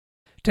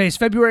Today's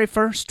February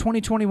 1st,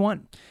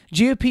 2021.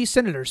 GOP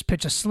senators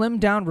pitch a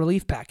slimmed-down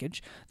relief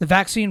package, the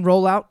vaccine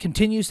rollout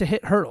continues to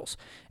hit hurdles,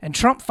 and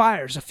Trump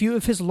fires a few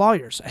of his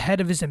lawyers ahead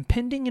of his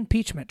impending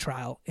impeachment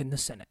trial in the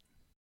Senate.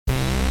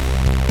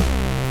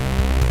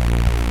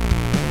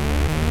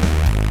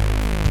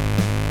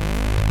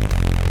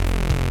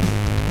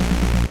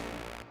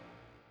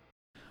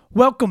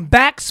 Welcome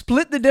back,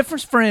 Split the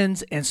Difference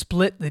friends and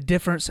Split the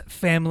Difference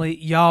family.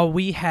 Y'all,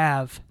 we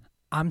have,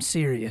 I'm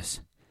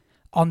serious,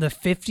 on the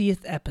 50th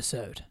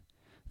episode,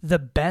 the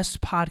best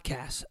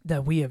podcast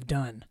that we have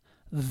done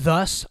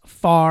thus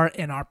far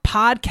in our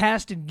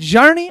podcasting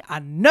journey. I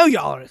know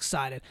y'all are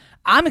excited.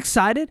 I'm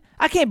excited.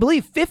 I can't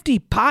believe 50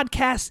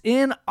 podcasts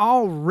in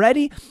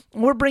already.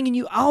 We're bringing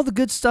you all the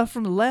good stuff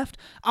from the left,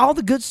 all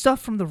the good stuff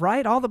from the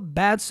right, all the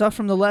bad stuff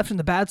from the left, and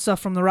the bad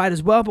stuff from the right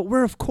as well. But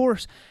we're, of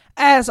course,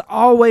 as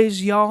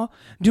always, y'all,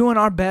 doing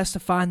our best to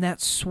find that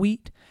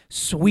sweet,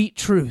 sweet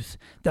truth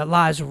that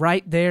lies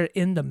right there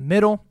in the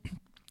middle.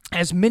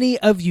 As many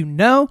of you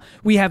know,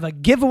 we have a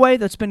giveaway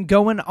that's been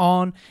going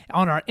on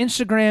our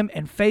Instagram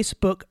and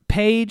Facebook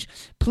page.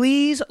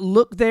 Please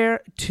look there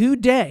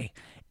today.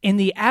 In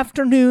the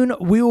afternoon,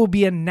 we will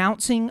be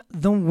announcing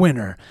the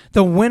winner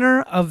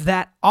of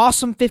that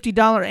awesome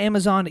 $50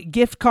 Amazon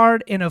gift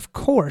card, and of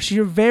course,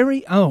 your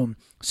very own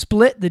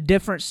Split the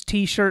Difference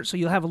t-shirt, so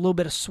you'll have a little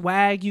bit of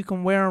swag you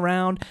can wear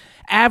around,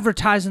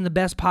 advertising the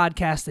best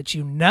podcast that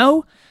you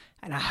know.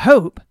 And I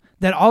hope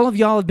that all of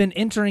y'all have been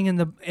entering in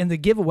the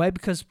giveaway,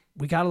 because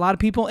we got a lot of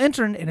people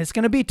entering, and it's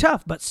going to be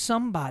tough, but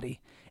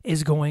somebody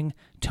is going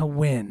to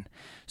win.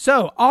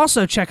 So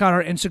also check out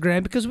our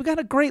Instagram, because we got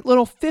a great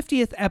little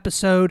 50th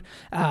episode,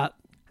 a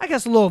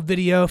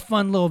little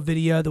fun little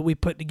video that we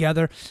put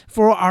together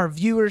for our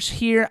viewers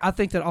here. I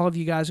think that all of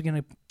you guys are going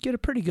to get a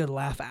pretty good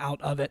laugh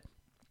out of it.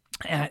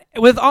 And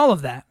with all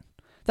of that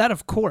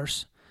of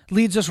course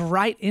leads us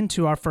right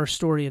into our first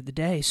story of the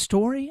day.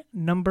 Story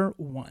number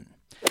 1.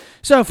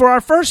 So for our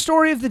first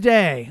story of the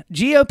day,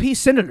 GOP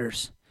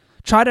senators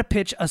try to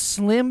pitch a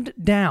slimmed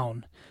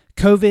down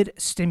COVID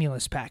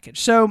stimulus package.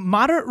 So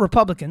moderate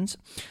Republicans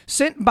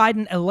sent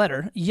Biden a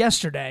letter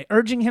yesterday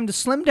urging him to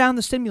slim down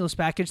the stimulus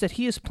package that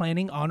he is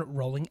planning on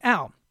rolling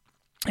out.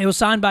 It was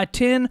signed by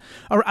 10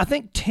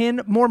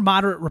 more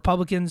moderate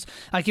Republicans.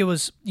 Like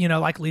Lisa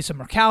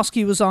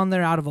Murkowski was on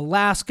there out of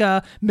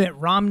Alaska. Mitt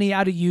Romney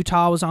out of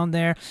Utah was on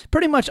there.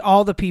 Pretty much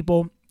all the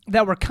people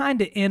that were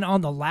kind of in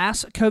on the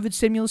last COVID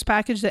stimulus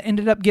package that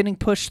ended up getting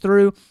pushed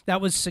through.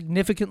 That was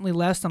significantly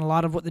less than a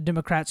lot of what the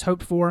Democrats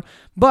hoped for,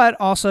 but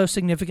also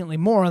significantly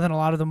more than a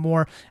lot of the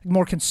more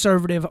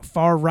conservative,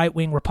 far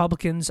right-wing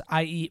Republicans,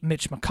 i.e.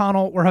 Mitch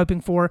McConnell, were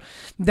hoping for.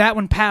 That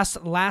one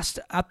passed last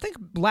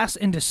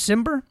in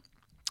December.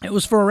 It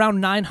was for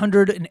around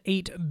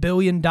 $908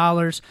 billion.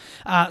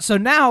 So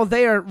now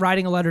they are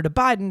writing a letter to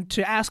Biden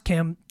to ask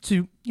him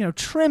to,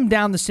 trim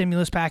down the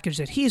stimulus package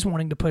that he's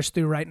wanting to push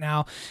through right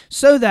now,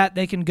 so that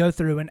they can go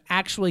through and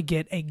actually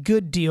get a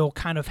good deal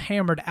kind of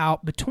hammered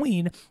out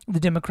between the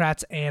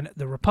Democrats and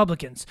the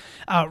Republicans.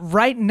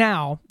 Right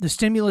now, the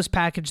stimulus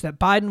package that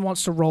Biden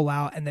wants to roll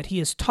out and that he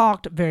has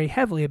talked very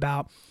heavily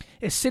about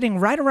is sitting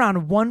right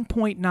around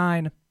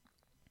 $1.9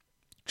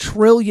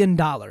 trillion.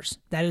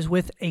 That is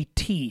with a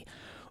T.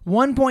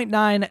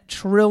 $1.9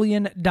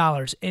 trillion,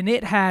 and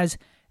it has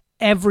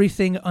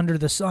everything under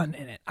the sun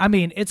in it. I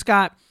mean, it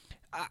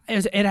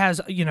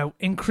has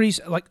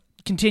increase,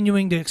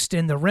 continuing to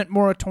extend the rent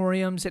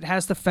moratoriums. It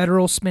has the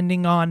federal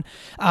spending on,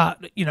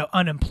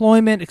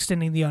 unemployment,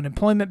 extending the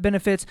unemployment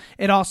benefits.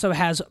 It also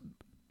has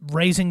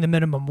raising the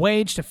minimum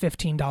wage to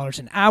 $15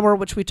 an hour,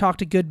 which we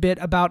talked a good bit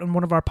about in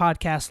one of our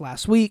podcasts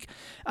last week.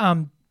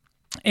 And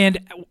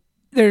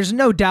there's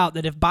no doubt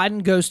that if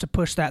Biden goes to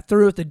push that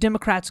through, if the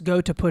Democrats go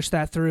to push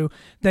that through,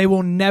 they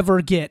will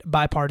never get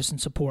bipartisan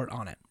support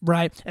on it,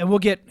 right? And we'll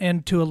get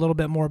into a little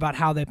bit more about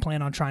how they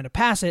plan on trying to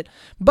pass it.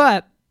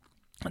 But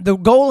the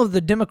goal of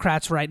the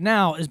Democrats right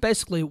now is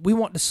basically, we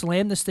want to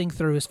slam this thing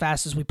through as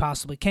fast as we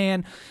possibly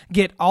can,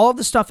 get all of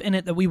the stuff in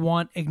it that we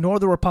want, ignore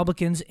the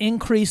Republicans,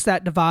 increase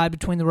that divide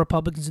between the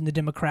Republicans and the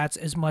Democrats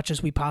as much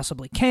as we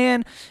possibly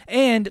can.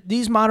 And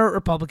these moderate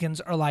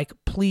Republicans are like,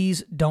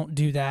 please don't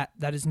do that.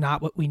 That is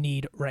not what we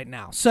need right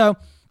now. So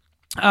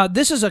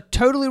this is a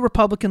totally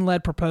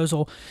Republican-led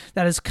proposal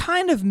that is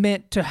kind of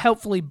meant to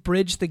helpfully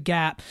bridge the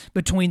gap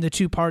between the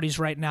two parties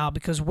right now,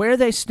 because where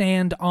they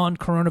stand on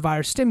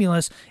coronavirus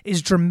stimulus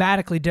is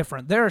dramatically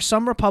different. There are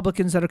some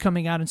Republicans that are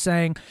coming out and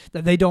saying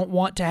that they don't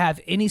want to have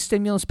any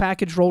stimulus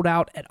package rolled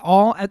out at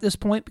all at this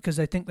point, because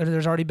they think that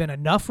there's already been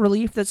enough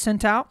relief that's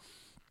sent out.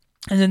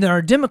 And then there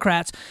are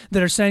Democrats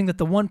that are saying that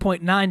the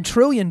 $1.9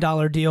 trillion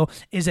deal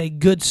is a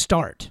good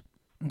start.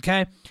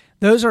 Okay?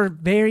 Those are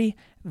very,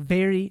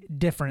 very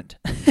different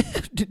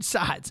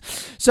sides.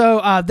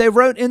 So they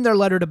wrote in their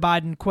letter to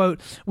Biden, quote,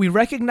 "We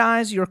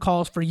recognize your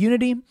calls for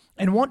unity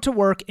and want to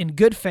work in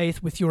good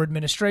faith with your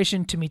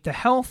administration to meet the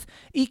health,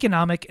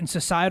 economic, and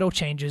societal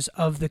changes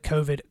of the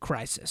COVID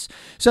crisis."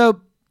 So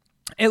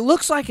it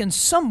looks like in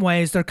some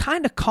ways they're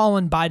kind of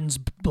calling Biden's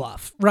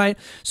bluff, right?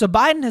 So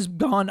Biden has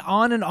gone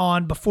on and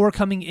on before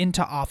coming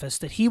into office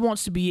that he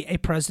wants to be a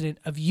president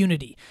of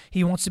unity.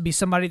 He wants to be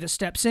somebody that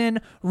steps in,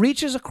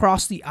 reaches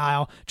across the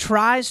aisle,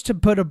 tries to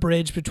put a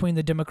bridge between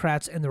the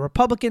Democrats and the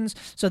Republicans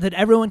so that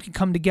everyone can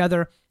come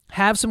together,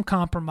 have some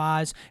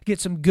compromise,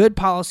 get some good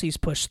policies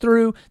pushed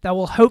through that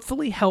will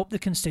hopefully help the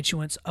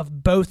constituents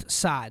of both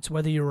sides,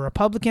 whether you're a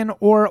Republican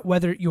or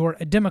whether you're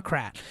a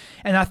Democrat.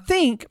 And I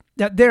think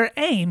that their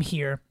aim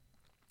here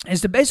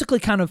is to basically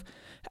kind of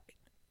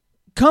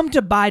come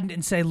to Biden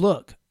and say,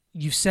 look,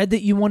 you've said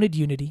that you wanted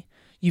unity.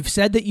 You've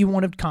said that you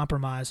wanted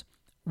compromise.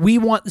 We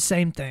want the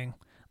same thing.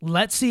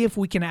 Let's see if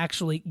we can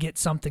actually get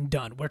something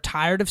done. We're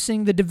tired of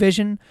seeing the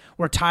division.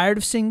 We're tired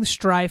of seeing the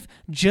strife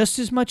just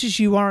as much as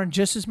you are and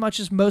just as much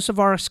as most of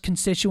our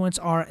constituents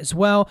are as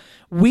well.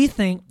 We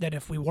think that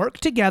if we work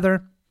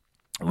together,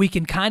 we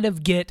can kind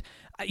of get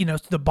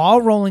the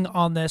ball rolling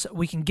on this.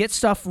 We can get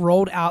stuff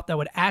rolled out that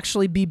would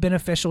actually be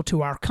beneficial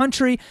to our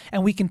country,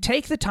 and we can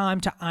take the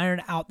time to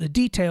iron out the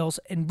details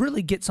and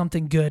really get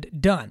something good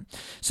done.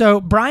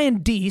 So Brian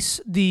Deese,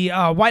 the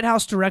White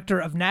House Director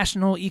of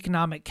National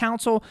Economic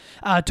Council,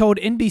 told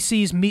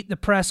NBC's Meet the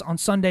Press on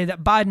Sunday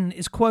that Biden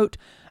is, quote,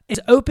 is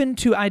open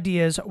to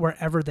ideas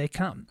wherever they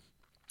come.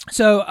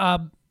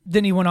 So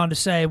then he went on to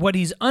say what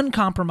he's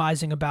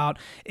uncompromising about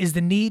is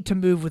the need to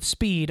move with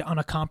speed on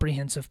a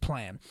comprehensive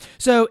plan.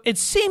 So it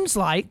seems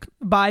like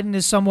Biden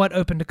is somewhat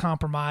open to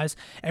compromise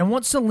and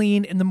wants to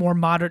lean in the more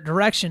moderate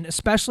direction,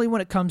 especially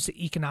when it comes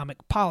to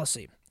economic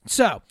policy.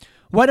 So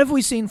what have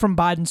we seen from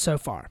Biden so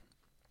far?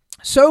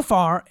 So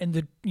far, in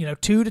the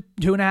 2 to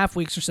 2.5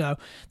 weeks or so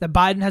that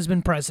Biden has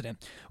been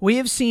president, we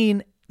have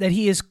seen that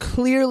he is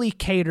clearly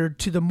catered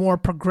to the more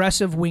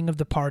progressive wing of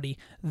the party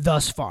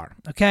thus far,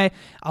 okay?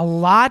 A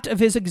lot of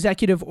his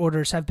executive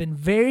orders have been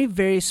very,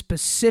 very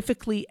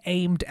specifically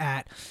aimed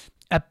at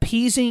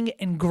appeasing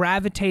and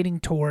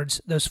gravitating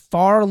towards those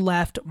far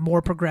left,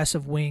 more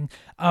progressive wing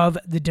of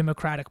the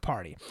Democratic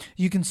Party.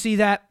 You can see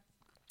that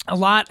a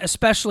lot,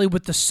 especially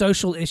with the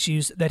social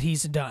issues that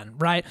he's done,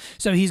 right?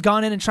 So he's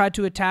gone in and tried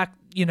to attack,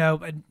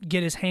 and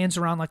get his hands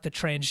around like the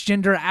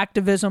transgender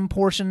activism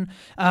portion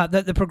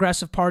that the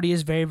Progressive Party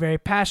is very, very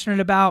passionate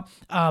about.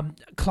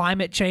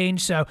 Climate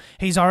change. So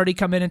he's already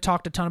come in and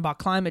talked a ton about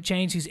climate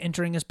change. He's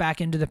entering us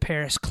back into the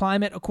Paris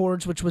Climate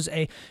Accords, which was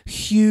a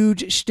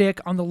huge shtick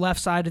on the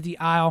left side of the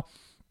aisle.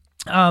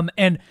 A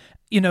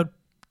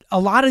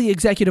lot of the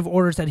executive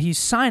orders that he's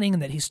signing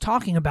and that he's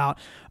talking about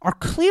are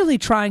clearly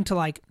trying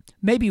to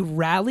maybe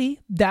rally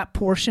that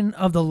portion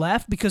of the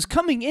left, because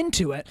coming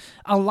into it,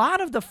 a lot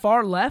of the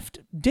far left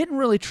didn't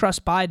really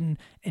trust Biden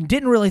and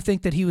didn't really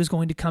think that he was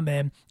going to come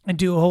in and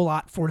do a whole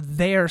lot for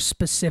their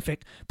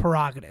specific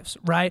prerogatives,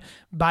 right?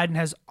 Biden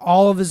has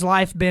all of his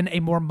life been a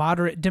more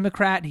moderate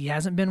Democrat. He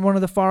hasn't been one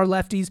of the far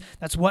lefties.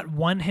 That's what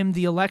won him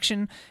the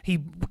election. He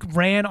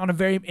ran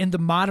in the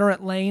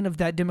moderate lane of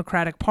that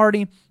Democratic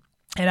Party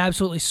and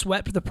absolutely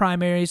swept the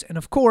primaries and,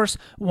 of course,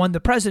 won the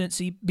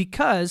presidency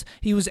because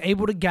he was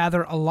able to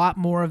gather a lot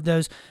more of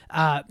those,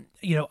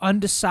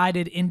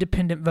 undecided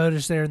independent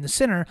voters there in the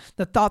center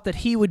that thought that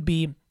he would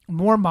be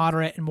more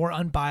moderate and more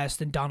unbiased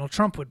than Donald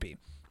Trump would be.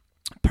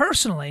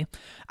 Personally,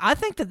 I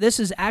think that this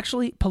is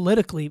actually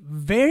politically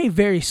very,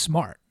 very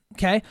smart.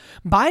 Okay,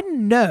 Biden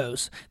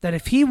knows that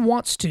if he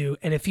wants to,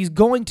 and if he's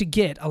going to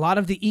get a lot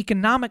of the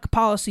economic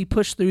policy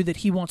pushed through that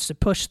he wants to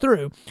push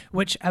through,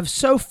 which have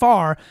so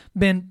far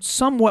been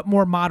somewhat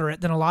more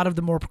moderate than a lot of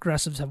the more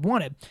progressives have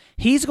wanted,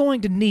 he's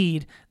going to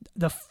need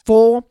the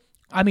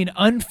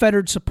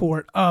unfettered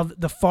support of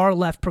the far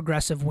left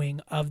progressive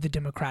wing of the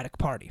Democratic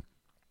Party.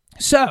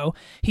 So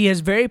he has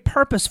very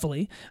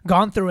purposefully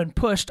gone through and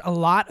pushed a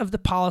lot of the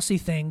policy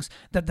things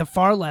that the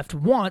far left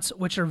wants,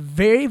 which are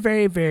very,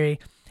 very, very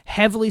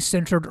heavily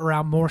centered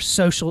around more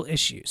social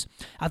issues.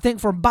 I think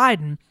for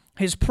Biden,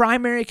 his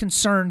primary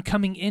concern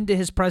coming into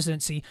his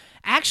presidency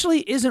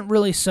actually isn't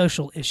really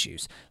social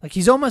issues.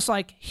 He's almost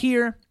like,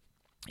 here,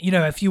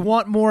 if you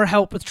want more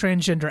help with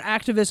transgender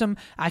activism,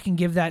 I can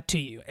give that to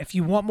you. If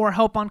you want more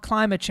help on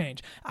climate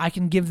change, I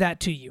can give that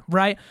to you,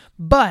 right?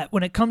 But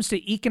when it comes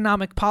to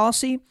economic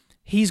policy,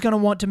 he's going to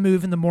want to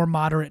move in the more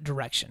moderate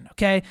direction,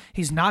 okay?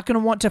 He's not going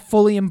to want to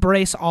fully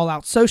embrace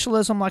all-out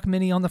socialism like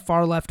many on the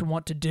far left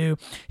want to do.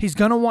 He's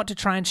going to want to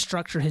try and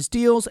structure his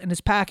deals and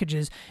his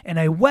packages in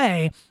a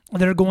way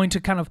that are going to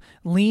kind of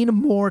lean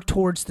more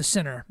towards the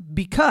center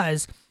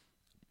because,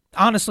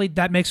 honestly,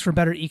 that makes for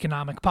better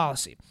economic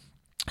policy.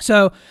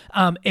 So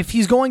if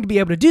he's going to be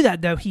able to do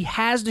that, though, he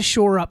has to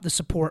shore up the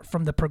support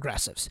from the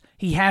progressives.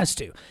 He has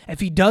to.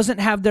 If he doesn't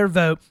have their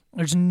vote,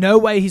 there's no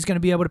way he's going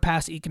to be able to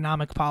pass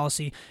economic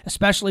policy,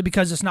 especially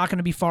because it's not going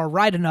to be far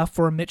right enough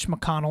for a Mitch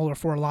McConnell or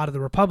for a lot of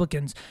the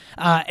Republicans,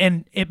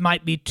 and it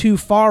might be too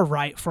far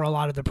right for a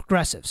lot of the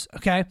progressives,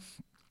 okay?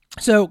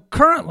 So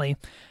currently,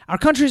 our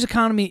country's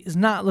economy is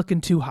not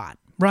looking too hot.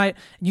 right?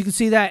 You can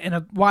see that in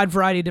a wide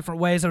variety of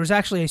different ways. There was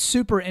actually a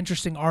super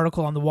interesting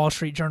article on the Wall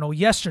Street Journal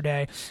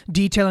yesterday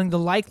detailing the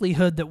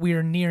likelihood that we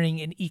are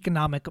nearing an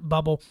economic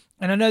bubble.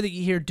 And I know that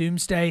you hear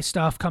doomsday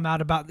stuff come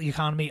out about the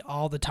economy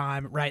all the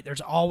time, right?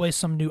 There's always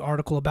some new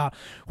article about,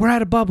 we're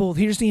at a bubble,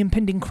 here's the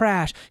impending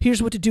crash,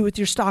 here's what to do with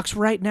your stocks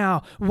right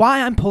now,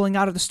 why I'm pulling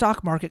out of the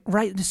stock market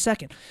right in a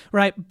second,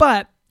 right?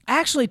 But I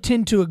actually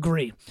tend to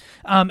agree.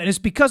 And it's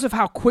because of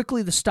how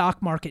quickly the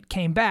stock market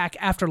came back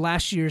after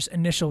last year's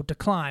initial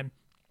decline.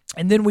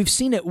 And then we've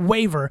seen it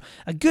waver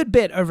a good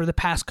bit over the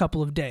past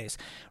couple of days.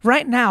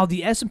 Right now,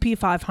 the S&P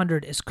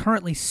 500 is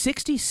currently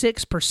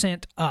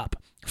 66% up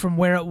from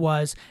where it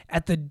was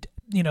at the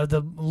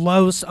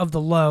lows of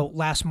the low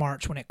last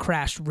March when it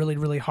crashed really,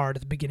 really hard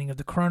at the beginning of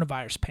the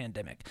coronavirus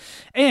pandemic.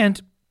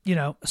 And,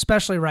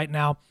 especially right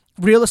now,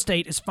 real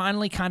estate is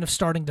finally kind of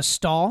starting to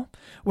stall,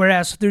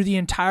 whereas through the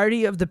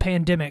entirety of the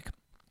pandemic,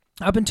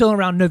 up until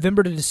around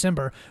November to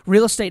December,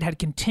 real estate had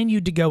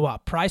continued to go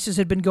up. Prices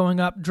had been going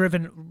up,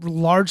 driven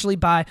largely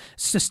by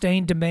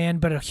sustained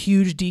demand, but a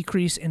huge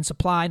decrease in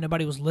supply.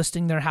 Nobody was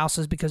listing their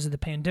houses because of the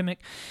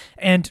pandemic.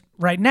 And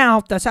right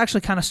now, that's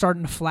actually kind of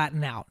starting to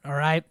flatten out, all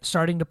right?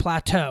 Starting to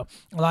plateau.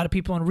 A lot of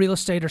people in real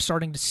estate are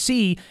starting to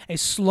see a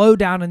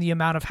slowdown in the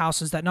amount of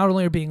houses that not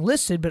only are being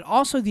listed, but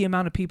also the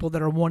amount of people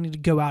that are wanting to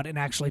go out and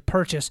actually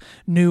purchase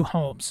new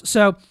homes.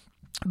 So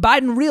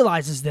Biden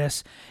realizes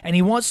this, and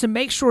he wants to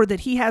make sure that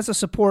he has the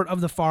support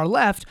of the far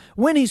left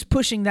when he's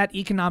pushing that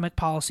economic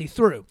policy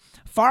through.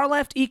 Far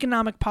left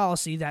economic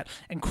policy, that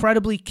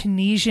incredibly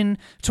Keynesian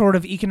sort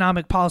of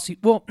economic policy.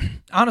 Well,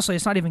 honestly,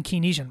 it's not even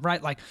Keynesian,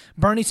 right? Like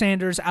Bernie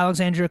Sanders,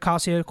 Alexandria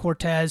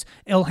Ocasio-Cortez,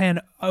 Ilhan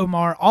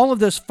Omar, all of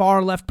those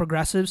far left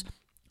progressives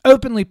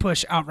openly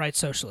push outright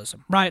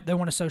socialism, right? They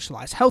want to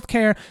socialize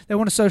healthcare. They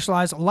want to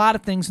socialize a lot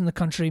of things in the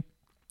country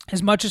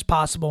as much as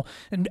possible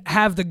and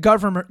have the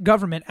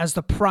government as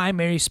the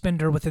primary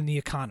spender within the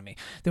economy.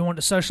 They want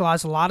to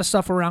socialize a lot of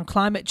stuff around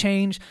climate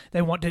change.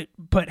 They want to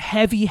put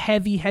heavy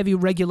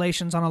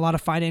regulations on a lot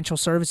of financial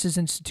services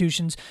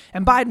institutions.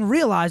 And Biden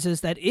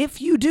realizes that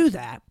if you do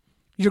that,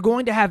 you're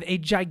going to have a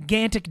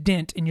gigantic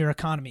dent in your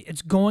economy.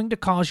 It's going to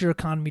cause your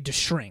economy to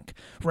shrink,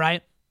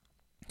 right?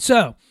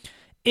 So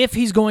if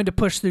he's going to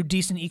push through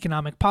decent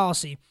economic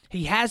policy,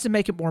 he has to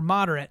make it more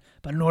moderate,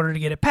 but in order to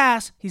get it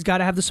passed, he's got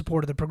to have the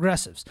support of the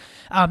progressives.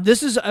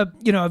 This is a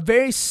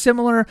very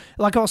similar,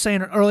 like I was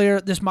saying earlier,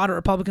 this moderate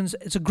Republicans,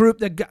 it's a group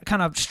that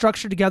kind of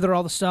structured together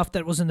all the stuff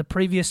that was in the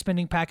previous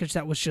spending package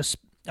that was just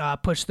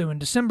pushed through in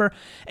December.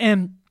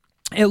 And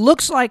it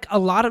looks like a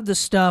lot of the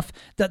stuff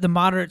that the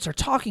moderates are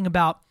talking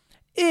about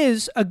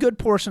is a good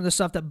portion of the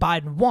stuff that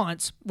Biden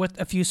wants, with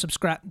a few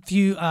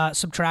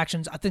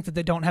subtractions. I think that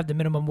they don't have the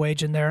minimum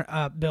wage in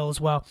their bill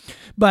as well.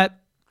 But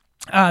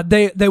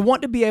they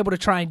want to be able to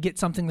try and get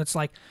something that's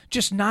like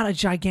just not a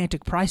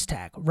gigantic price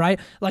tag, right?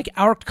 Like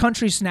our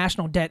country's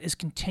national debt is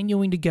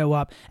continuing to go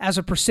up. As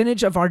a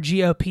percentage of our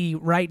GOP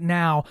right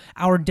now,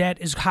 our debt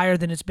is higher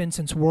than it's been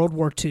since World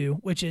War II,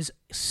 which is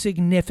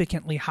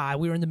significantly high.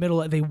 We are in the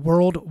middle of a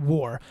world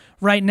war.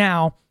 Right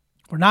now,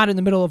 we're not in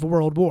the middle of a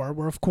world war.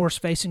 We're, of course,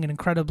 facing an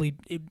incredibly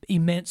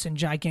immense and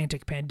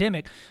gigantic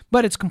pandemic,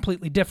 but it's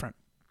completely different.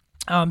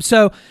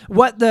 So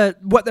what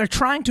they're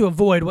trying to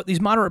avoid, what these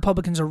moderate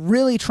Republicans are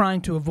really trying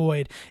to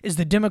avoid, is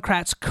the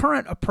Democrats'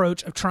 current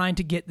approach of trying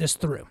to get this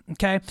through,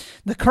 okay?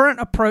 The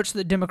current approach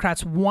that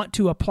Democrats want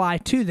to apply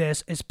to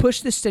this is push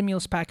this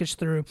stimulus package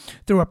through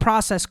a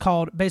process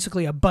called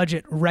basically a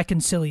budget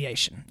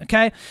reconciliation,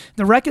 okay?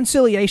 The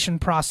reconciliation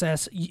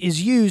process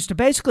is used to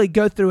basically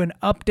go through and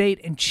update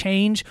and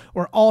change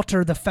or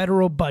alter the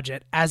federal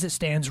budget as it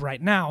stands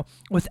right now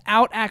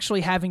without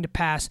actually having to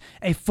pass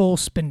a full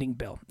spending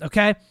bill,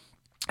 okay?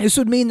 This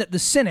would mean that the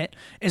Senate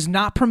is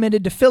not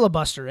permitted to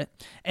filibuster it,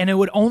 and it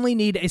would only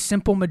need a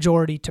simple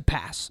majority to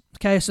pass.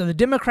 Okay, so the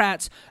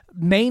Democrats'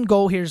 main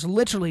goal here is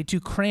literally to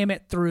cram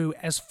it through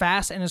as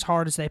fast and as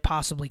hard as they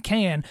possibly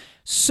can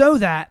so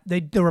that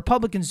the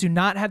Republicans do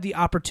not have the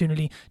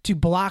opportunity to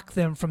block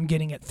them from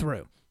getting it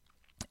through.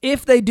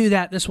 If they do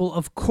that, this will,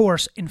 of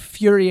course,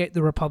 infuriate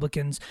the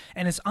Republicans,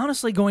 and it's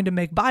honestly going to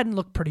make Biden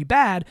look pretty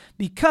bad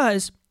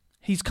because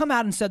he's come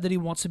out and said that he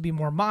wants to be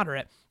more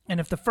moderate. And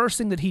if the first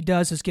thing that he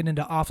does is get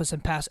into office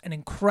and pass an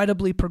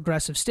incredibly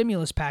progressive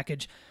stimulus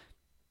package,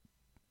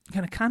 it's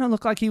going to kind of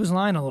look like he was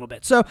lying a little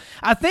bit. So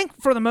I think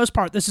for the most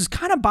part, this is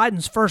kind of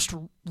Biden's first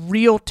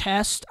real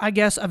test, I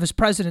guess, of his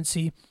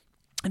presidency,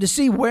 and to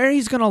see where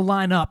he's going to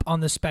line up on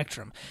the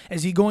spectrum.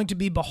 Is he going to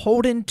be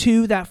beholden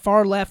to that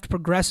far left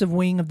progressive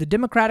wing of the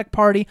Democratic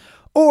Party,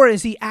 or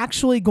is he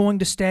actually going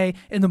to stay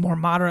in the more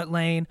moderate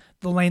lane,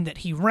 the lane that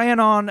he ran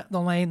on,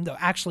 the lane that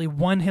actually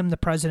won him the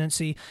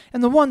presidency,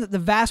 and the one that the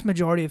vast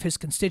majority of his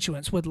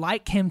constituents would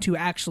like him to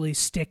actually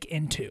stick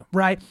into,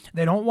 right?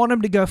 They don't want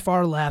him to go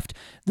far left.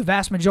 The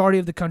vast majority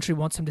of the country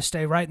wants him to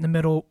stay right in the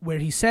middle where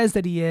he says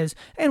that he is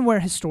and where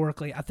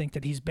historically I think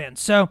that he's been.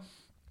 So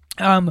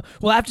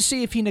we'll have to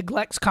see if he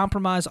neglects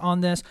compromise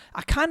on this.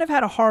 I kind of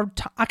have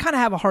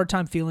a hard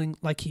time feeling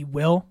like he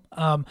will.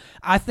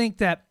 I think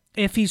that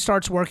if he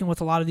starts working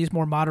with a lot of these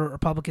more moderate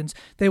Republicans,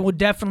 they will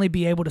definitely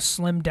be able to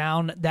slim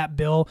down that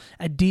bill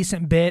a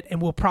decent bit,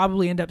 and we'll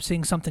probably end up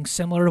seeing something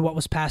similar to what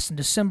was passed in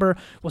December,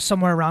 was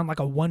somewhere around like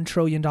a $1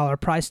 trillion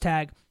price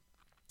tag.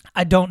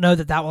 I don't know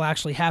that that will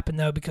actually happen,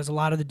 though, because a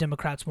lot of the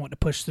Democrats want to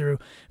push through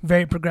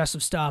very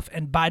progressive stuff,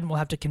 and Biden will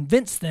have to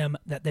convince them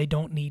that they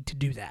don't need to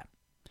do that.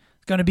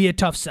 It's going to be a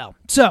tough sell.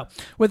 So,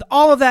 with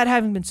all of that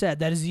having been said,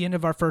 that is the end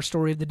of our first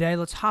story of the day.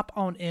 Let's hop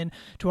on in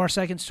to our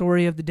second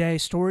story of the day,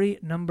 story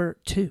number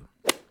 2.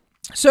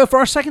 So, for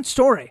our second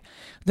story,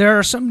 there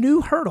are some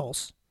new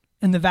hurdles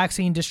in the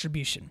vaccine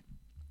distribution.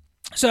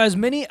 So, as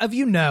many of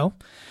you know,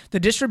 the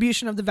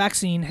distribution of the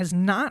vaccine has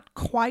not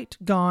quite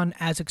gone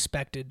as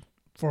expected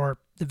for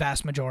the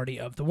vast majority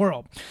of the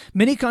world.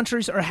 Many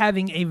countries are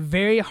having a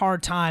very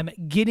hard time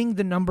getting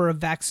the number of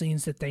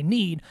vaccines that they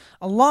need,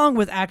 along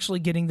with actually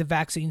getting the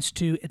vaccines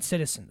to its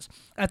citizens.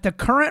 At the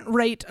current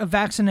rate of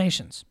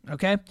vaccinations,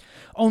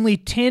 only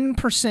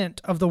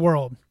 10% of the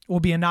world will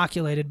be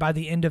inoculated by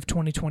the end of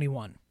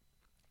 2021.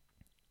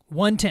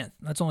 1/10.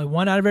 That's only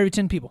 1 out of every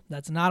 10 people.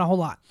 That's not a whole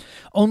lot.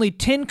 Only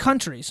 10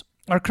 countries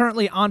are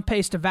currently on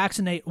pace to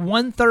vaccinate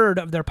 1/3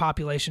 of their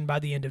population by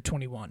the end of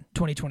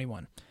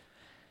 2021.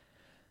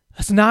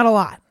 That's not a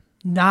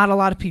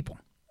lot of people.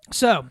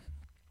 So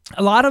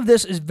a lot of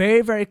this is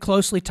very, very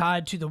closely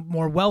tied to the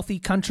more wealthy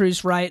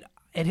countries, right?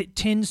 And it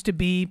tends to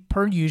be,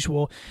 per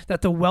usual,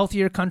 that the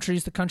wealthier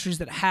countries, the countries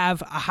that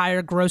have a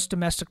higher gross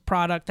domestic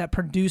product, that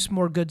produce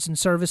more goods and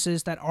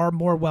services, that are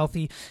more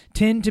wealthy,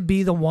 tend to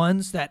be the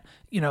ones that,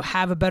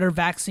 have a better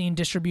vaccine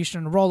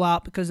distribution and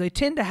rollout because they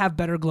tend to have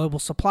better global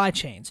supply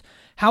chains.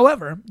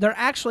 However, there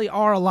actually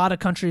are a lot of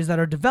countries that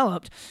are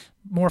developed,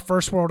 more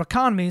first world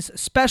economies,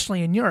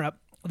 especially in Europe,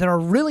 that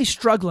are really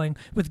struggling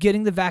with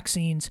getting the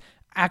vaccines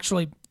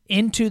actually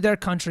into their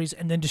countries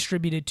and then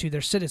distributed to their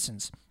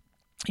citizens.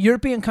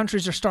 European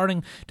countries are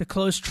starting to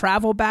close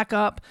travel back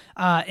up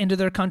into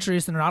their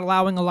countries. They're not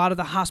allowing a lot of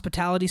the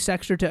hospitality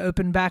sector to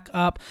open back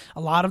up.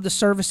 A lot of the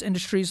service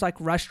industries like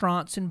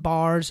restaurants and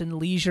bars and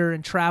leisure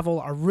and travel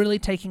are really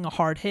taking a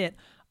hard hit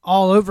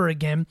all over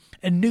again.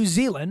 And New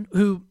Zealand,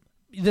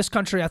 this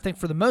country, I think,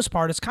 for the most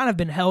part, has kind of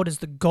been held as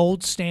the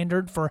gold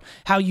standard for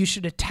how you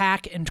should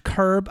attack and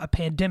curb a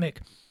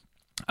pandemic.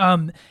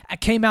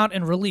 Came out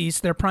and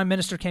released, their prime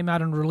minister came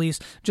out and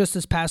released just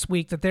this past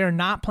week that they are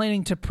not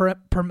planning to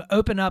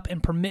open up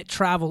and permit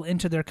travel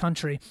into their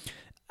country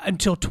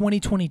until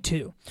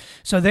 2022.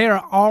 So they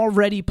are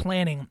already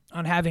planning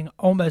on having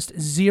almost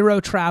zero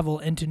travel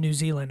into New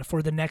Zealand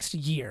for the next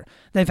year.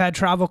 They've had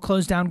travel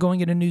closed down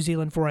going into New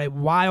Zealand for a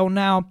while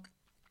now,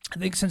 I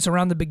think since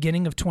around the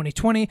beginning of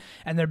 2020,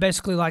 and they're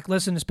basically like,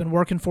 listen, it's been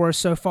working for us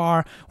so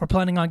far. We're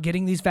planning on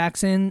getting these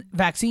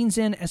vaccines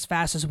in as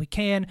fast as we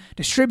can,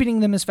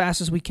 distributing them as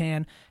fast as we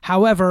can.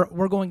 However,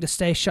 we're going to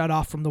stay shut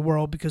off from the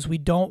world because we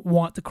don't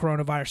want the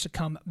coronavirus to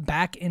come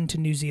back into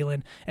New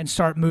Zealand and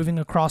start moving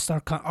across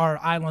our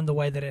island the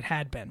way that it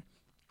had been.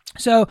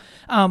 So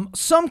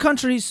some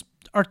countries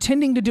are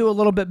tending to do a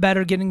little bit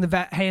better getting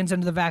the hands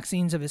into the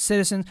vaccines of its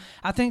citizens.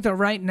 I think that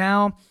right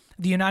now,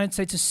 the United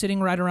States is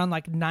sitting right around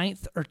like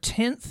 9th or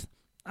 10th,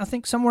 I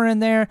think somewhere in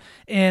there,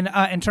 in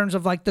terms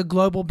of like the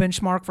global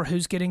benchmark for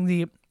who's getting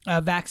the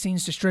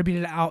vaccines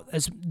distributed out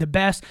as the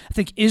best. I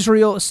think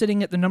Israel is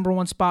sitting at the number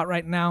 1 spot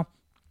right now.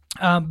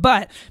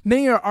 But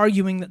many are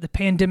arguing that the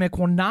pandemic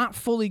will not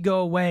fully go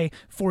away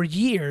for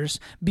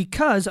years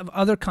because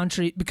other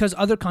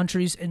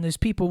countries and those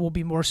people will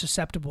be more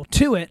susceptible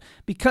to it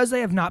because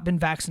they have not been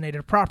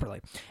vaccinated properly.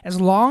 As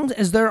long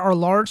as there are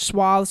large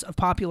swaths of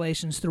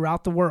populations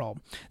throughout the world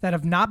that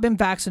have not been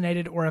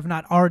vaccinated or have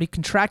not already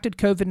contracted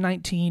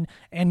COVID-19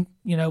 and,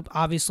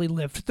 obviously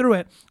lived through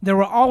it, there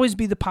will always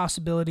be the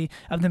possibility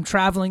of them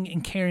traveling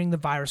and carrying the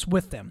virus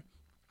with them.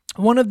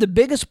 One of the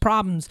biggest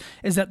problems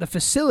is that the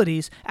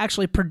facilities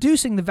actually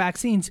producing the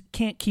vaccines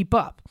can't keep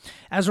up.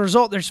 As a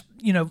result, there's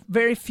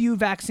very few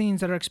vaccines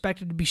that are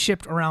expected to be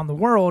shipped around the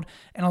world,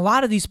 and a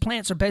lot of these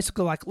plants are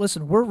basically like,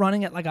 listen, we're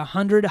running at like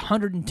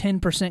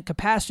 110%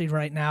 capacity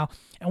right now,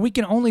 and we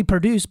can only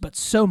produce but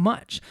so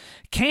much.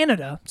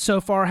 Canada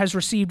so far has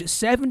received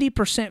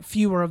 70%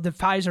 fewer of the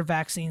Pfizer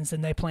vaccines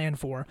than they planned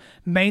for,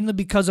 mainly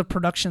because of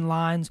production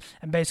lines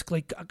and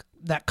basically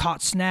that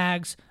caught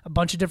snags, a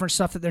bunch of different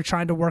stuff that they're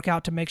trying to work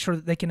out to make sure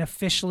that they can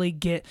efficiently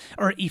get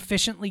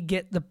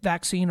the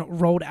vaccine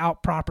rolled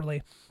out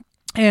properly.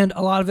 And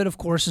a lot of it, of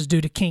course, is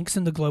due to kinks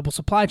in the global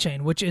supply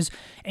chain, which is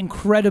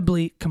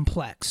incredibly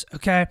complex,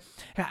 okay?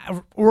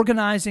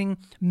 Organizing,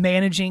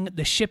 managing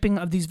the shipping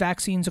of these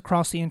vaccines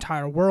across the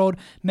entire world,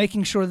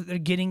 making sure that they're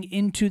getting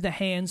into the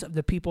hands of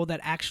the people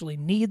that actually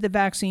need the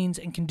vaccines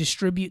and can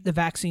distribute the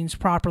vaccines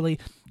properly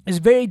is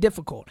very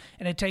difficult.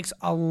 And it takes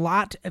a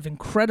lot of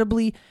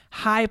incredibly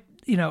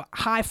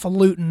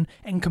highfalutin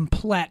and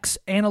complex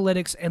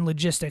analytics and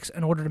logistics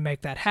in order to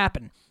make that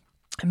happen.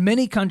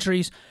 Many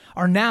countries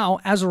are now,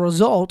 as a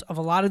result of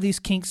a lot of these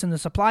kinks in the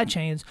supply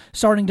chains,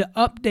 starting to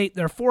update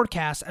their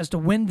forecasts as to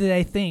when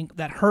they think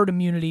that herd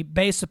immunity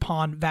based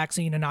upon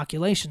vaccine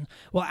inoculation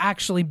will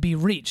actually be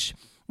reached.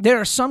 There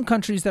are some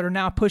countries that are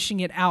now pushing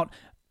it out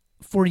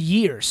for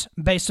years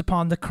based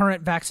upon the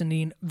current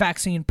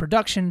vaccine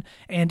production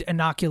and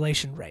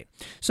inoculation rate.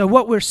 So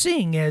what we're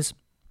seeing is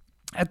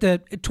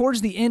towards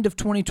the end of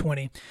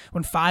 2020,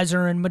 when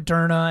Pfizer and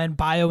Moderna and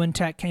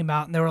BioNTech came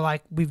out and they were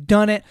like, we've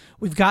done it,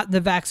 we've gotten the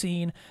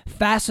vaccine,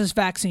 fastest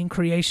vaccine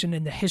creation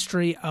in the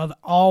history of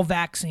all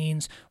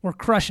vaccines, we're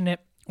crushing it,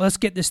 let's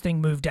get this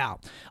thing moved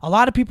out. A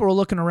lot of people were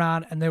looking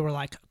around and they were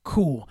like,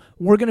 cool,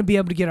 we're going to be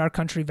able to get our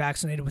country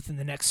vaccinated within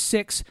the next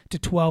 6 to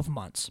 12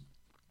 months.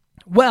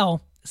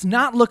 Well, it's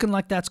not looking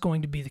like that's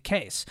going to be the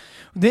case.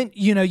 Then,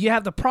 you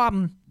have the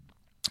problem,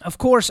 of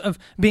course, of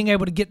being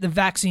able to get the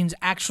vaccines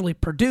actually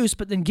produced,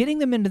 but then getting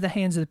them into the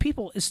hands of the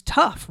people is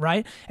tough,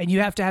 right? And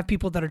you have to have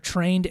people that are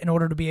trained in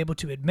order to be able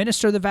to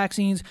administer the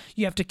vaccines.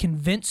 You have to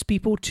convince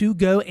people to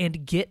go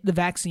and get the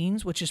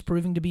vaccines, which is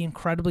proving to be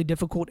incredibly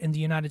difficult in the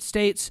United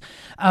States.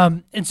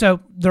 And so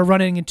they're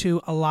running into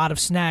a lot of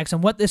snags.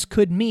 And what this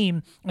could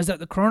mean is that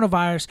the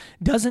coronavirus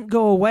doesn't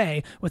go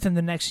away within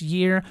the next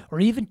year or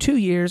even 2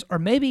 years or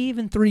maybe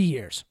even 3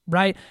 years,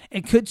 right?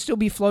 It could still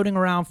be floating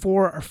around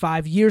 4 or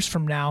 5 years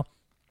from now,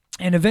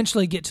 and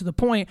eventually get to the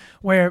point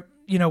where,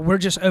 we're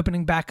just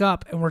opening back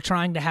up and we're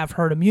trying to have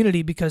herd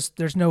immunity because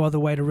there's no other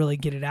way to really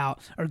get it out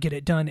or get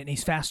it done any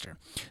faster.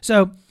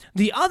 So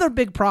the other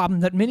big problem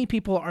that many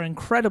people are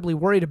incredibly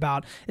worried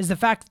about is the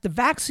fact that the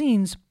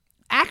vaccines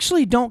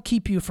actually don't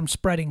keep you from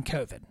spreading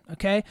COVID,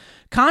 okay?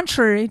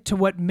 Contrary to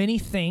what many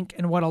think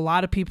and what a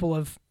lot of people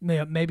have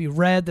maybe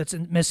read that's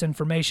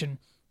misinformation,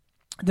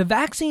 the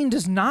vaccine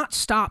does not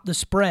stop the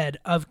spread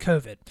of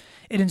COVID.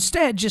 It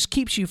instead just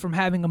keeps you from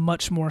having a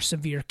much more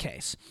severe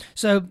case.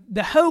 So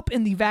the hope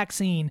in the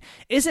vaccine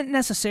isn't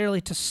necessarily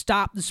to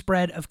stop the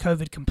spread of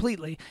COVID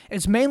completely.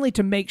 It's mainly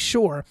to make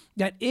sure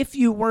that if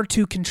you were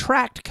to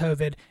contract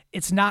COVID,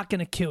 it's not going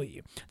to kill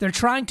you. They're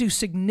trying to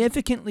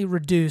significantly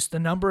reduce the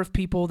number of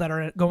people that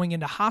are going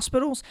into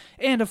hospitals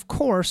and, of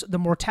course, the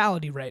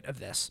mortality rate of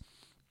this.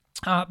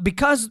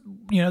 Because,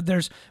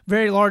 there's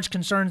very large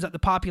concerns that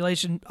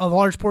a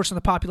large portion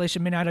of the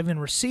population may not even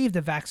receive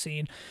the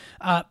vaccine,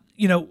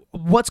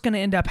 what's going to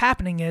end up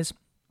happening is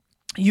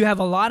you have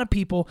a lot of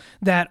people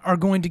that are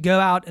going to go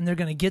out and they're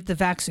going to get the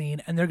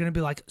vaccine and they're going to be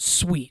like,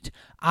 sweet,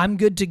 I'm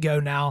good to go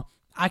now.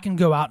 I can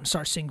go out and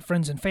start seeing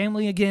friends and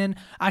family again.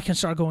 I can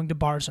start going to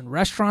bars and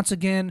restaurants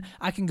again.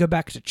 I can go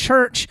back to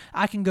church.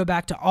 I can go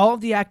back to all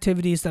of the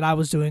activities that I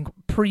was doing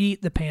pre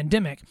the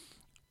pandemic.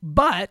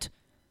 But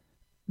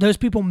those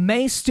people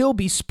may still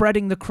be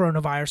spreading the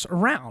coronavirus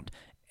around.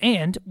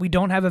 And we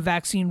don't have a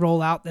vaccine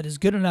rollout that is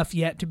good enough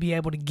yet to be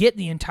able to get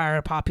the entire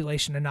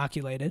population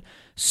inoculated.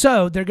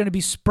 So they're going to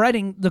be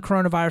spreading the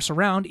coronavirus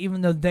around,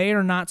 even though they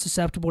are not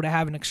susceptible to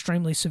have an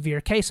extremely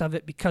severe case of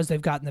it because they've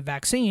gotten the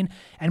vaccine,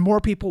 and more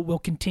people will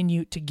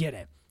continue to get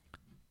it.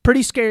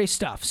 Pretty scary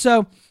stuff.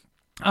 So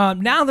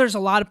now there's a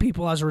lot of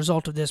people as a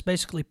result of this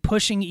basically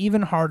pushing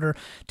even harder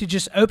to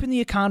just open the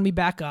economy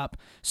back up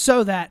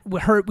so that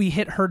we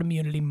hit herd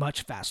immunity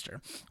much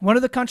faster. One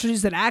of the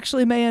countries that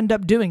actually may end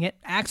up doing it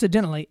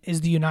accidentally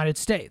is the United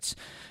States.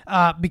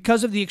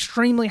 Because of the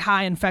extremely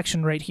high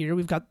infection rate here,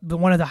 we've got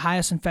one of the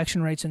highest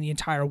infection rates in the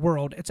entire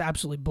world. It's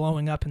absolutely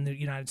blowing up in the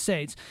United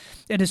States.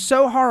 It is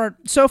so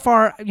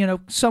far,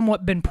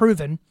 somewhat been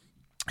proven.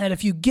 And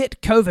if you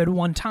get COVID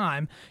one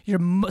time,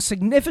 you're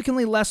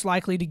significantly less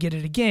likely to get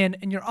it again,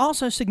 and you're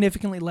also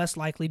significantly less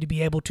likely to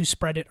be able to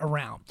spread it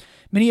around.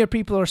 Many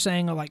people are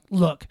saying,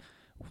 look,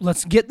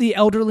 let's get the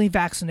elderly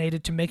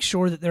vaccinated to make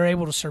sure that they're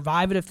able to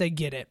survive it if they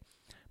get it.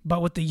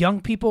 But with the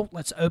young people,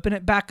 let's open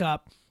it back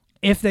up.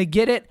 If they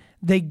get it,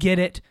 they get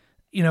it.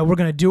 We're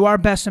going to do our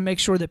best to make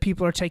sure that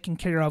people are taken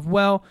care of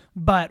well,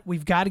 but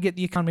we've got to get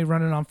the economy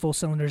running on full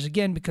cylinders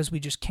again because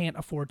we just can't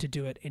afford to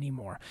do it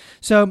anymore.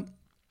 So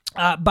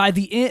by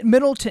the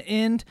middle to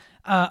end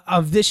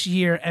of this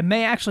year, it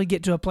may actually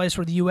get to a place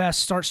where the U.S.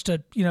 starts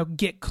to,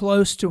 get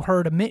close to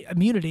herd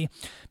immunity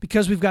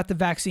because we've got the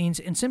vaccines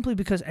and simply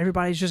because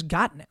everybody's just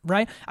gotten it,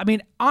 right? I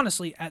mean,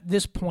 honestly, at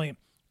this point,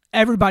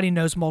 everybody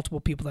knows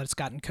multiple people that's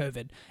gotten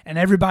COVID, and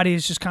everybody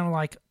is just kind of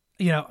like,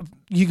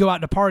 you go out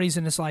to parties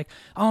and it's like,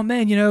 oh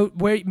man,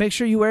 make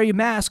sure you wear your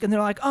mask, and they're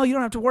like, oh, you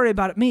don't have to worry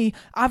about it.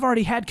 I've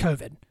already had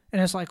COVID,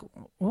 and it's like,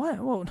 what?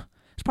 Well,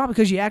 it's probably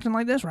because you're acting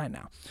like this right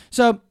now.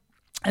 So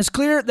it's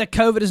clear that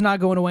COVID is not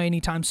going away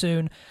anytime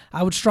soon.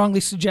 I would strongly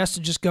suggest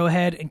to just go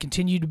ahead and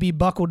continue to be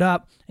buckled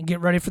up and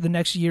get ready for the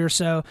next year or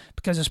so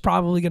because it's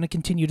probably going to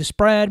continue to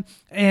spread.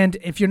 And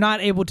if you're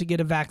not able to get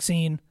a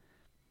vaccine,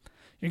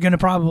 you're going to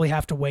probably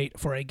have to wait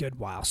for a good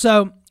while.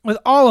 So with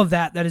all of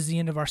that, that is the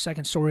end of our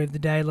second story of the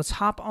day. Let's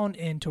hop on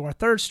into our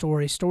third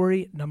story,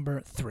 story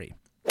number 3.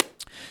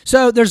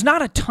 So there's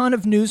not a ton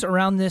of news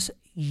around this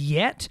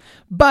yet,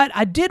 but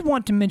I did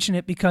want to mention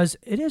it because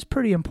it is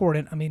pretty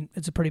important. I mean,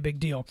 it's a pretty big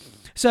deal.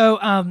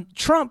 So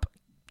Trump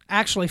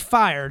actually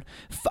fired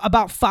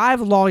about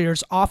 5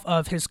 lawyers off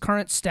of his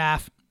current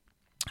staff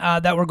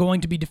that were going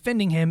to be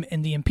defending him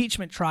in the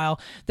impeachment trial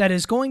that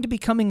is going to be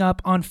coming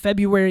up on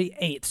February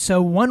 8th.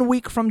 So 1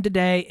 week from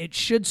today, it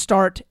should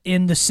start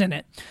in the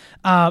Senate.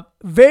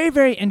 Very,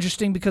 very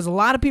interesting because a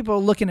lot of people are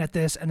looking at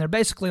this and they're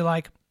basically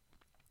like,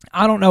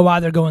 I don't know why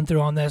they're going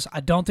through on this. I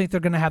don't think they're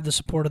going to have the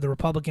support of the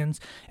Republicans.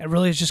 It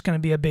really is just going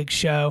to be a big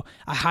show.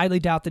 I highly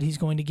doubt that he's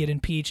going to get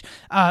impeached.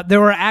 There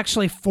were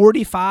actually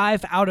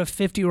 45 out of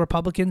 50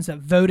 Republicans that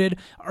voted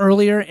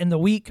earlier in the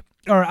week,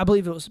 or I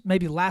believe it was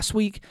maybe last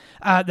week,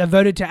 that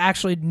voted to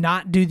actually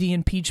not do the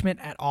impeachment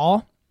at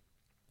all.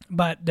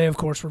 But they, of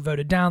course, were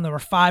voted down. There were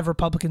 5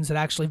 Republicans that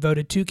actually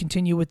voted to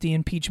continue with the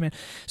impeachment.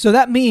 So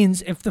that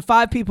means if the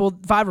 5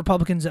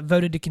 Republicans that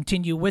voted to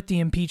continue with the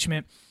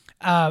impeachment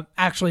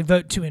actually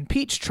vote to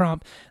impeach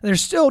Trump, they're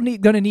still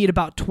going to need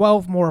about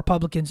 12 more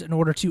Republicans in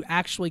order to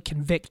actually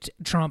convict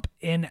Trump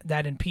in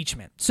that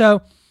impeachment.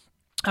 So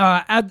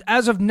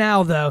as of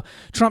now, though,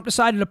 Trump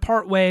decided to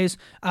part ways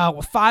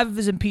with 5 of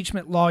his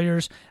impeachment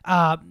lawyers.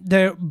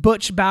 They're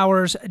Butch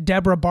Bowers,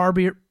 Deborah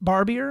Barbier,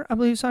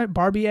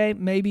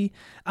 maybe.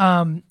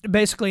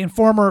 Basically, and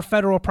former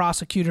federal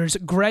prosecutors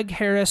Greg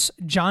Harris,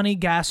 Johnny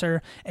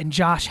Gasser, and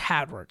Josh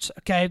Hadwards.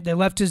 Okay, they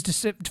left his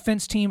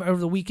defense team over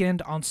the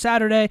weekend on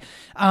Saturday.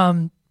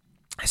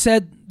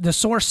 The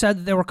source said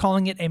that they were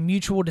calling it a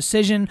mutual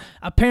decision.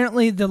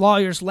 Apparently, the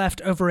lawyers left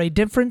over a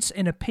difference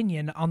in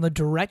opinion on the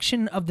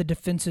direction of the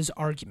defense's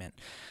argument.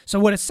 So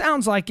what it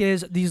sounds like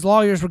is these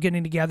lawyers were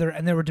getting together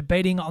and they were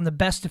debating on the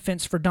best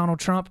defense for Donald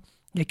Trump.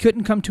 They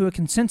couldn't come to a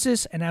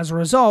consensus, and as a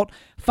result,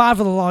 5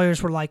 of the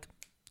lawyers were like,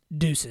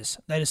 deuces.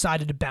 They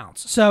decided to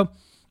bounce. So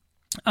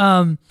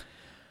I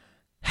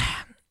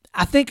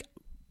think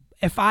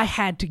if I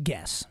had to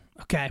guess,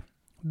 okay,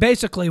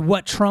 basically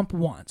what Trump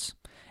wants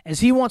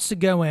is he wants to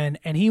go in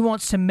and he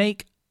wants to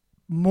make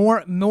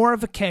more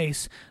of a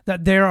case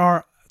that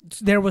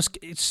there was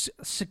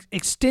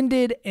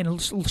extended and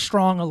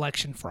strong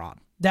election fraud.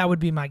 That would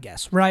be my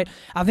guess, right?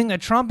 I think that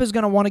Trump is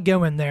going to want to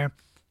go in there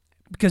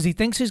because he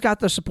thinks he's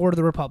got the support of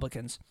the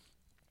Republicans,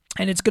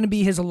 and it's going to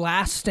be his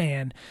last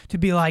stand to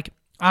be like,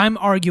 I'm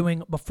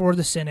arguing before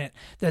the Senate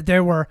that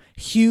there were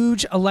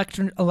huge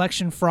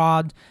election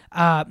fraud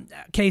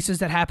cases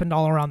that happened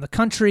all around the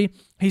country.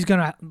 He's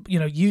going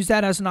to, use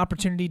that as an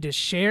opportunity to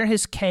share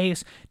his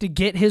case, to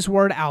get his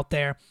word out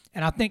there.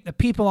 And I think the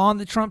people on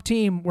the Trump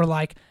team were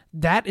like,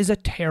 that is a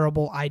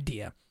terrible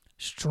idea.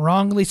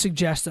 Strongly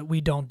suggest that we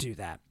don't do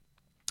that.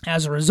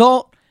 As a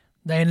result,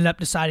 they ended up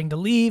deciding to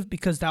leave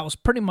because that was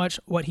pretty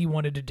much what he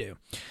wanted to do.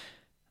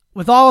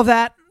 With all of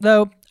that,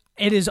 though,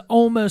 it is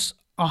almost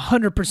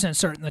 100%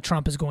 certain that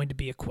Trump is going to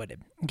be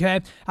acquitted.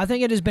 Okay, I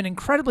think it has been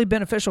incredibly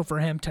beneficial for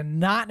him to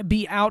not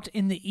be out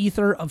in the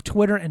ether of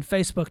Twitter and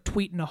Facebook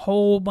tweeting a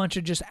whole bunch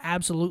of just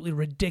absolutely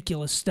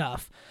ridiculous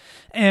stuff.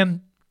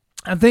 And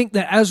I think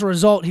that as a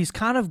result, he's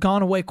kind of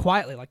gone away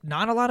quietly. Like,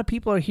 not a lot of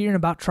people are hearing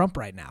about Trump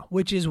right now,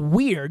 which is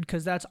weird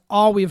because that's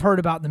all we've heard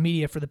about in the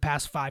media for the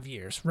past 5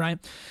 years, right?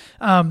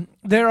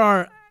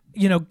 They're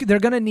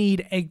going to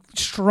need a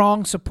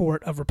strong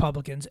support of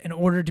Republicans in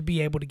order to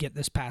be able to get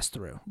this passed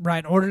through, right?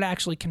 In order to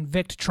actually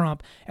convict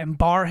Trump and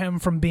bar him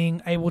from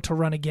being able to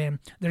run again,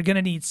 they're going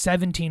to need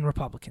 17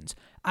 Republicans.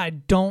 I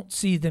don't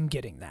see them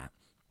getting that.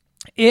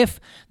 If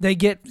they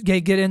get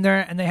in there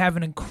and they have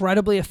an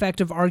incredibly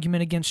effective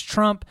argument against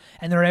Trump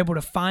and they're able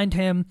to find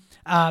him,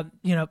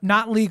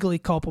 not legally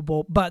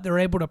culpable, but they're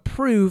able to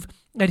prove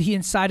that he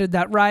incited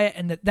that riot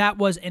and that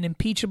was an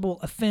impeachable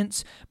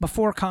offense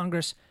before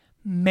Congress,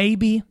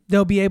 maybe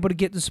they'll be able to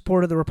get the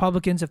support of the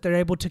Republicans if they're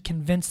able to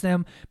convince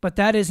them, but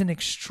that is an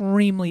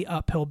extremely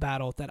uphill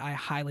battle that I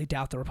highly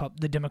doubt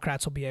the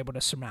Democrats will be able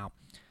to surmount.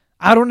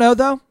 I don't know,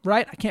 though,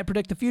 right? I can't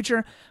predict the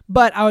future,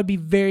 but I would be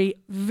very,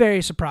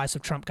 very surprised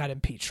if Trump got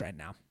impeached right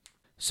now.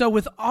 So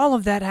with all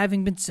of that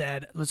having been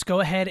said, let's go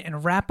ahead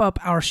and wrap up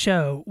our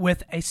show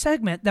with a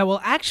segment that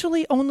will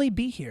actually only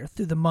be here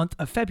through the month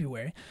of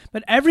February.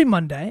 But every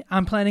Monday,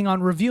 I'm planning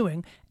on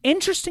reviewing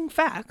interesting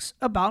facts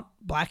about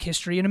Black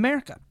history in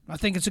America. I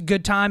think it's a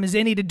good time as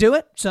any to do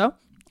it, so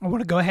I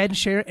want to go ahead and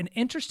share an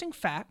interesting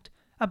fact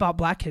about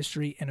Black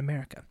history in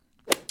America.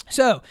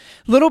 So,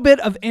 a little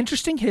bit of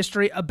interesting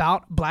history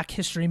about Black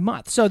History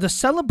Month. So, the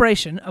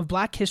celebration of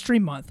Black History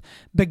Month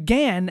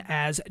began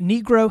as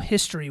Negro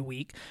History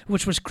Week,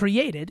 which was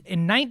created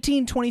in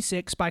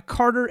 1926 by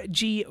Carter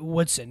G.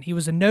 Woodson. He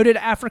was a noted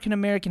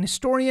African-American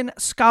historian,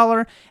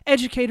 scholar,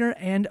 educator,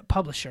 and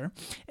publisher.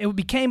 It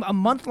became a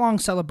month-long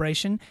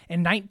celebration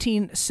in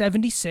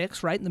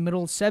 1976, right in the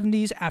middle of the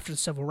 70s, after the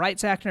Civil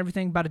Rights Act and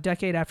everything, about a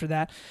decade after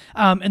that.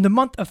 And the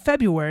month of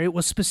February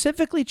was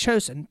specifically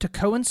chosen to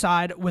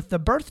coincide with the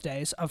birthdays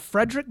of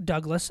Frederick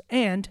Douglass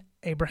and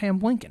Abraham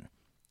Lincoln.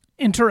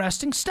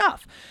 Interesting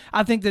stuff.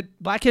 I think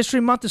that Black History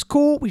Month is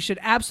cool. We should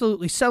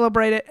absolutely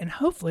celebrate it, and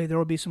hopefully there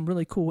will be some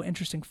really cool,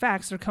 interesting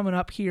facts that are coming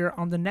up here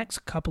on the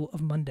next couple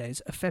of Mondays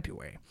of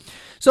February.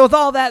 So with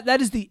all that,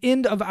 that is the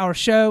end of our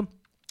show.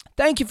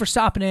 Thank you for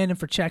stopping in and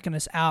for checking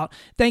us out.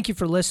 Thank you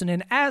for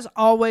listening. As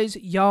always,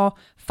 y'all,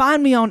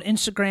 find me on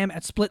Instagram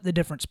at Split the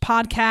Difference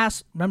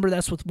Podcast. Remember,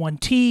 that's with 1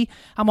 T.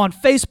 I'm on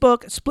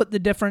Facebook, Split the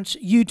Difference,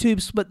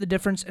 YouTube, Split the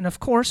Difference, and of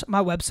course, my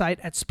website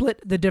at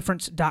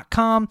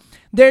splitthedifference.com.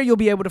 There you'll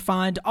be able to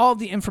find all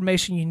the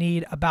information you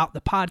need about the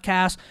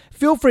podcast.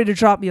 Feel free to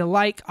drop me a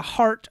like, a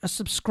heart, a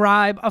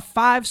subscribe, a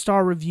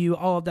 5-star review.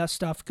 All of that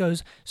stuff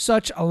goes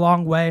such a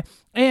long way.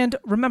 And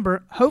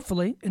remember,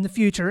 hopefully, in the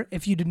future,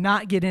 if you did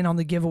not get in on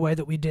the giveaway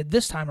that we did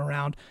this time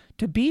around,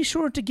 to be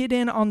sure to get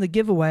in on the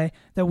giveaway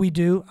that we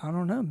do, I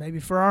don't know, maybe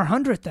for our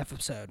 100th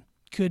episode.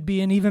 Could be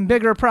an even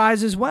bigger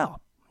prize as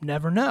well.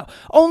 Never know.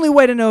 Only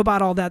way to know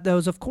about all that, though,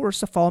 is, of course,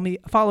 to follow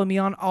me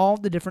on all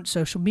the different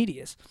social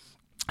medias.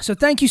 So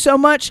thank you so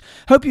much.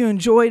 Hope you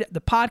enjoyed the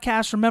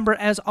podcast. Remember,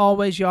 as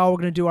always, y'all, we're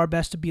going to do our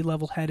best to be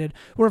level-headed.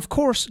 We're, of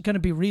course, going to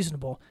be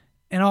reasonable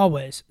and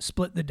always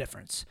split the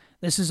difference.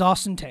 This is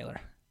Austin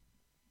Taylor.